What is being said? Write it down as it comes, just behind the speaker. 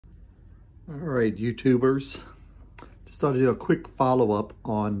All right, YouTubers, just thought I'd do a quick follow-up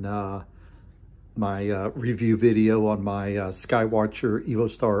on my review video on my SkyWatcher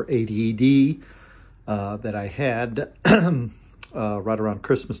EvoStar 80ED that I had right around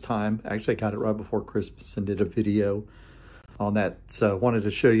Christmas time. Actually, I got it right before Christmas and did a video on that. So I wanted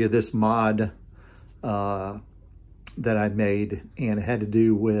to show you this mod that I made, and it had to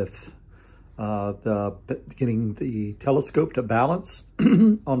do with getting the telescope to balance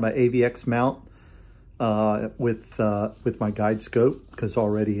on my AVX mount with my guide scope, because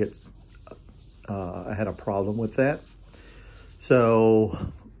already I had a problem with that. So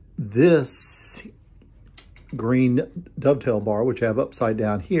this green dovetail bar, which I have upside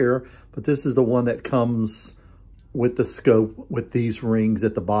down here, but this is the one that comes with the scope with these rings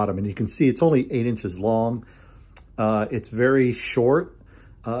at the bottom, and you can see it's only 8 inches long. It's very short.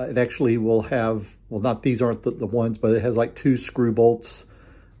 It actually will have, well, not these aren't the ones, but it has like 2 screw bolts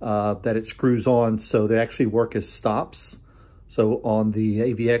that it screws on, so they actually work as stops. So on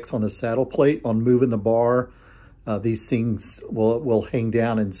the AVX, on the saddle plate, on moving the bar, these things will hang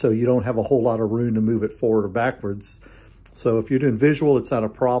down, and so you don't have a whole lot of room to move it forward or backwards. So if you're doing visual, it's not a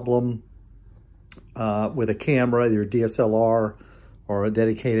problem. With a camera, either DSLR or a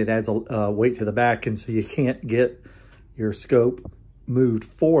dedicated, adds a weight to the back, and so you can't get your scope moved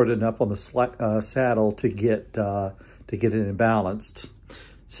forward enough on the saddle to get it imbalanced.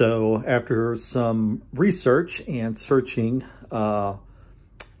 So after some research and searching on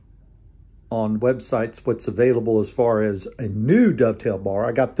websites what's available as far as a new dovetail bar,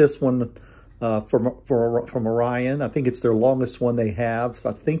 I got this one from Orion. I think it's their longest one they have. So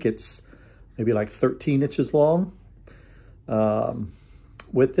I think it's maybe like 13 inches long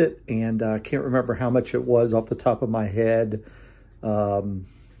with it, and I can't remember how much it was off the top of my head.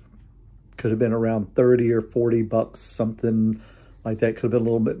 Could have been around 30 or 40 bucks, something like that. Could have been a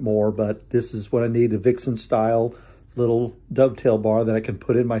little bit more, but this is what I need, a Vixen style little dovetail bar that I can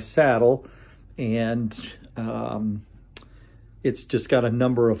put in my saddle. And it's just got a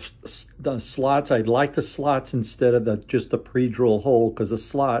number of slots. I'd like the slots instead of just the pre-drill hole, because the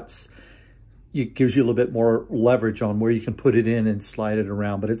slots, it gives you a little bit more leverage on where you can put it in and slide it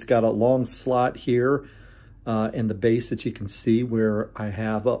around. But it's got a long slot here in the base that you can see, where I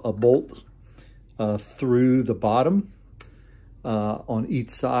have a bolt through the bottom on each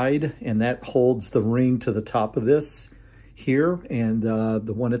side, and that holds the ring to the top of this here. And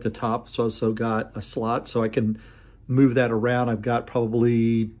the one at the top's also got a slot, so I can move that around. I've got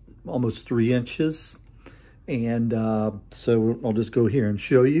probably almost 3 inches. And so I'll just go here and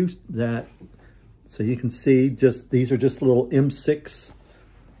show you that. So you can see, these are just little M6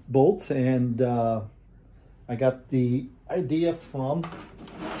 bolts, and I got the idea from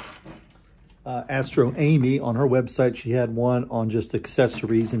Astromania. On her website, she had one on just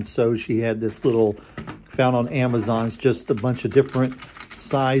accessories, and so she had this little, found on Amazon, it's just a bunch of different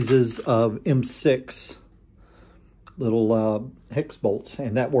sizes of M6 little hex bolts,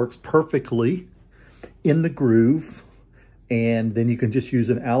 and that works perfectly in the groove. And then you can just use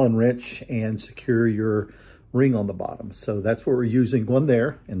an Allen wrench and secure your ring on the bottom. So that's what we're using, one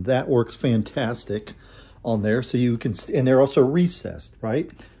there, and that works fantastic on there. So you can, and they're also recessed,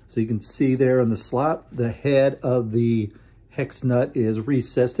 right? So you can see there in the slot, the head of the hex nut is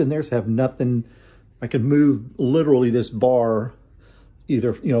recessed in there, so I have nothing. I can move literally this bar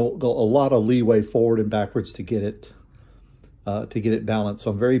either, a lot of leeway forward and backwards to get it balanced.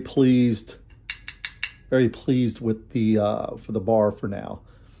 So I'm very pleased with the for the bar for now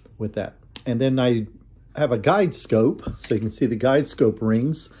with that. And then I have a guide scope, so you can see the guide scope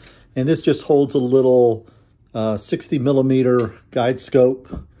rings, and this just holds a little 60 millimeter guide scope.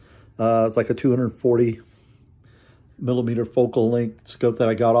 It's like a 240 millimeter focal length scope that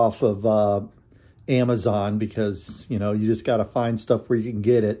I got off of Amazon, because you just got to find stuff where you can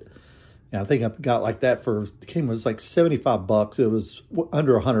get it. And I think I got like that for, it was like 75 bucks. It was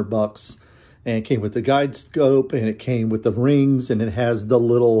under 100 bucks. And it came with the guide scope, and it came with the rings, and it has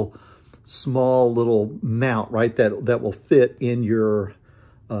the small little mount, right, that will fit in your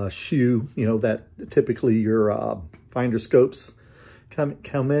shoe, that typically your finder scopes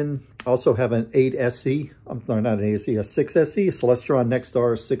come in. Also have an 8SE, I'm sorry, not an 8SE, a 6SE, a Celestron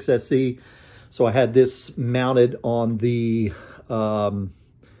Nexstar 6SE. So I had this mounted on the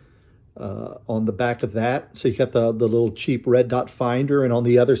back of that. So you got the little cheap red dot finder, and on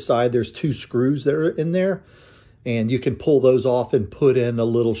the other side there's 2 screws that are in there, and you can pull those off and put in a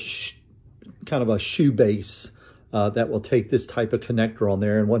little kind of a shoe base that will take this type of connector on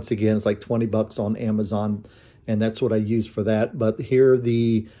there. And once again, it's like 20 bucks on Amazon, and that's what I use for that. But here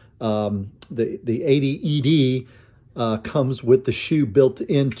the 80ED comes with the shoe built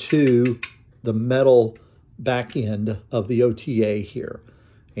into the metal back end of the OTA here.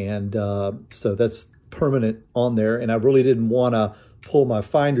 And so that's permanent on there. And I really didn't want to pull my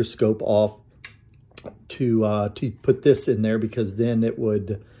finder scope off to put this in there, because then it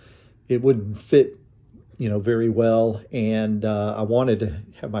wouldn't fit, you know, very well. And I wanted to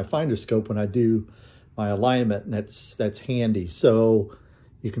have my finder scope when I do my alignment, and that's handy. So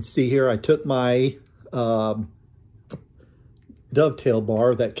you can see here, I took my dovetail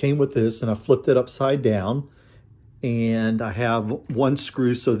bar that came with this and I flipped it upside down, and I have one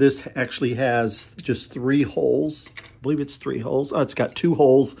screw. So this actually has just 3 holes. I believe it's 3 holes. Oh, it's got 2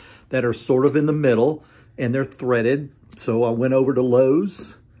 holes that are sort of in the middle and they're threaded. So I went over to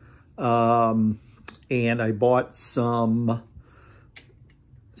Lowe's and I bought some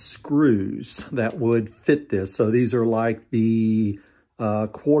screws that would fit this. So these are like the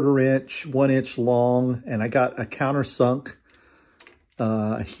 1/4 inch, 1 inch long, and I got a countersunk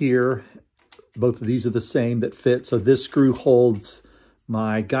here. Both of these are the same that fit. So this screw holds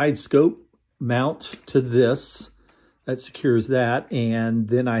my guide scope mount to this. That secures that. And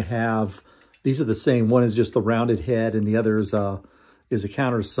then I have, these are the same. One is just the rounded head and the other is a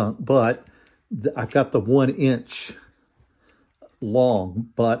countersunk. But I've got the 1 inch long,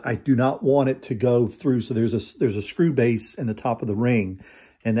 but I do not want it to go through. So there's a screw base in the top of the ring,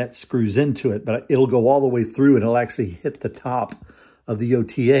 and that screws into it, but it'll go all the way through and it'll actually hit the top of the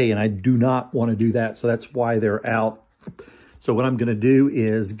OTA, and I do not want to do that. So that's why they're out. So what I'm going to do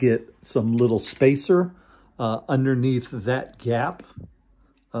is get some little spacer underneath that gap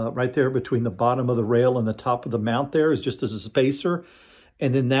right there between the bottom of the rail and the top of the mount. There is just as a spacer,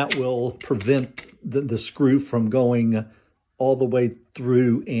 and then that will prevent the screw from going all the way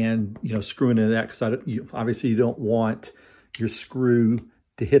through and, you know, screwing into that, because obviously you don't want your screw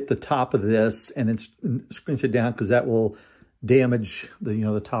to hit the top of this and then screw it down, because that will damage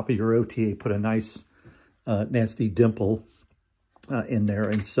the top of your OTA, put a nice nasty dimple in there.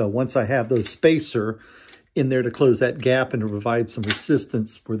 And so once I have those spacer in there to close that gap and to provide some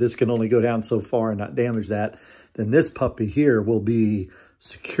resistance where this can only go down so far and not damage that, then this puppy here will be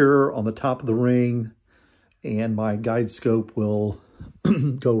secure on the top of the ring, and my guide scope will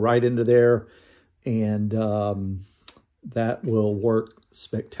go right into there, and that will work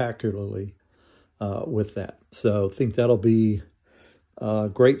spectacularly with that. So I think that'll be a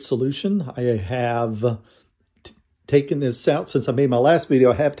great solution. I have taken this out since I made my last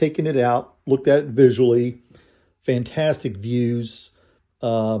video. I have taken it out, looked at it visually, fantastic views,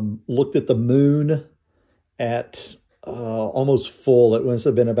 looked at the moon at almost full. It must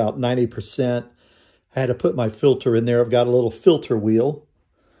have been about 90%. I had to put my filter in there. I've got a little filter wheel.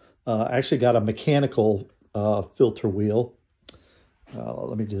 I actually got a mechanical filter wheel.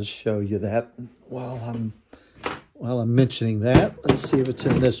 Let me just show you that while I'm mentioning that. Let's see if it's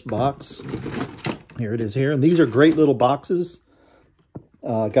in this box. Here it is here. And these are great little boxes.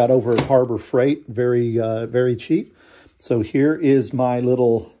 Got over at Harbor Freight, very cheap. So here is my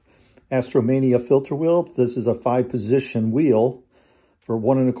little Astromania filter wheel. This is a 5-position wheel for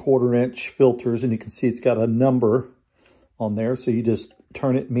 1 1/4 inch filters, and you can see it's got a number on there. So you just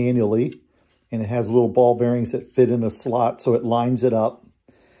turn it manually, and it has little ball bearings that fit in a slot, so it lines it up.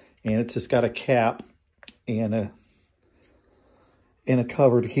 And it's just got a cap and a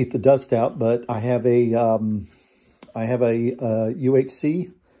cover to keep the dust out. But I have a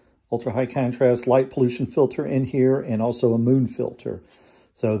UHC, ultra high contrast light pollution filter in here, and also a moon filter.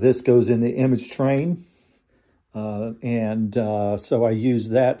 So this goes in the image train. So I use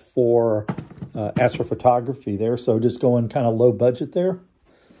that for astrophotography there. So just going kind of low budget there.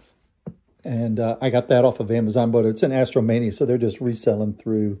 And I got that off of Amazon, but it's an Astromania, so they're just reselling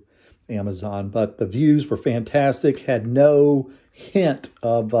through Amazon. But the views were fantastic, had no hint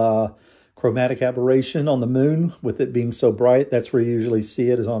of chromatic aberration on the moon with it being so bright. That's where you usually see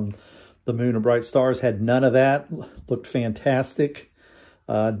it, is on the moon or bright stars. Had none of that, looked fantastic.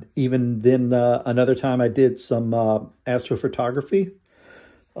 Even then, another time I did some astrophotography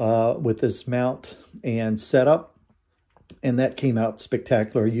with this mount and setup, and that came out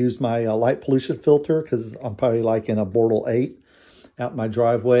spectacular. I used my light pollution filter because I'm probably like in a Bortle 8 out in my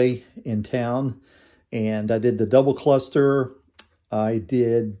driveway in town, and I did the double cluster. I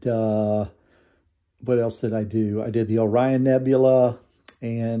did, what else did I do? I did the Orion Nebula,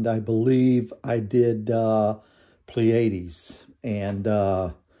 and I believe I did Pleiades. And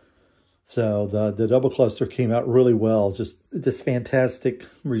so the double cluster came out really well. Just fantastic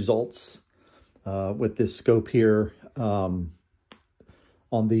results with this scope here on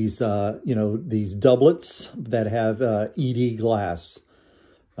these, these doublets that have ED glass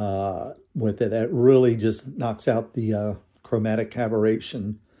with it. That really just knocks out the chromatic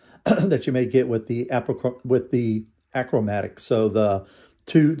aberration that you may get with the achromatic. So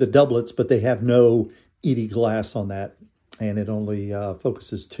the doublets, but they have no ED glass on that, and it only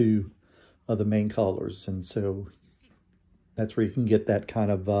focuses 2 of the main colors. And so that's where you can get that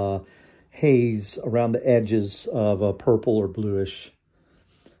kind of haze around the edges of a purple or bluish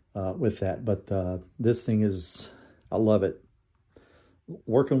with that. But this thing is, I love it.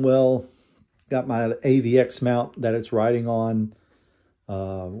 Working well. Got my AVX mount that it's riding on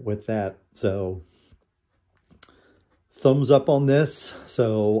with that. So thumbs up on this.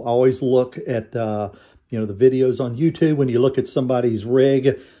 So always look at, you know, the videos on YouTube. When you look at somebody's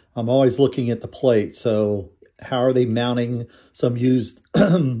rig, I'm always looking at the plate. So how are they mounting? Some use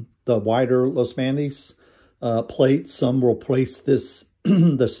the wider Los Mandes plates. Some will place this,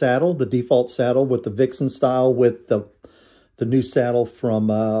 the saddle, the default saddle with the Vixen style with the new saddle from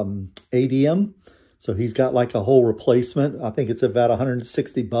ADM. So he's got like a whole replacement. I think it's about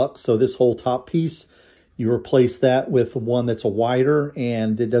 160 bucks. So this whole top piece, you replace that with one that's a wider,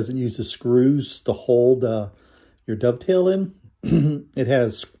 and it doesn't use the screws to hold your dovetail in. It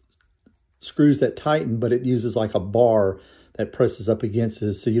has screws that tighten, but it uses like a bar that presses up against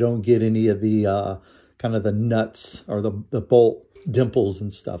it, so you don't get any of the kind of the nuts or the bolt dimples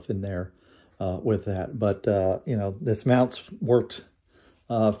and stuff in there with that. But you know, this mount's worked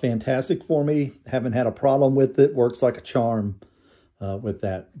fantastic for me. Haven't had a problem with it. Works like a charm with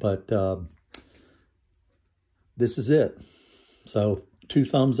that. But this is it. So 2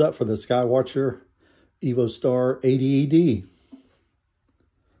 thumbs up for the SkyWatcher EvoStar 80ED.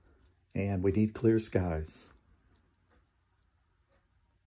 And we need clear skies.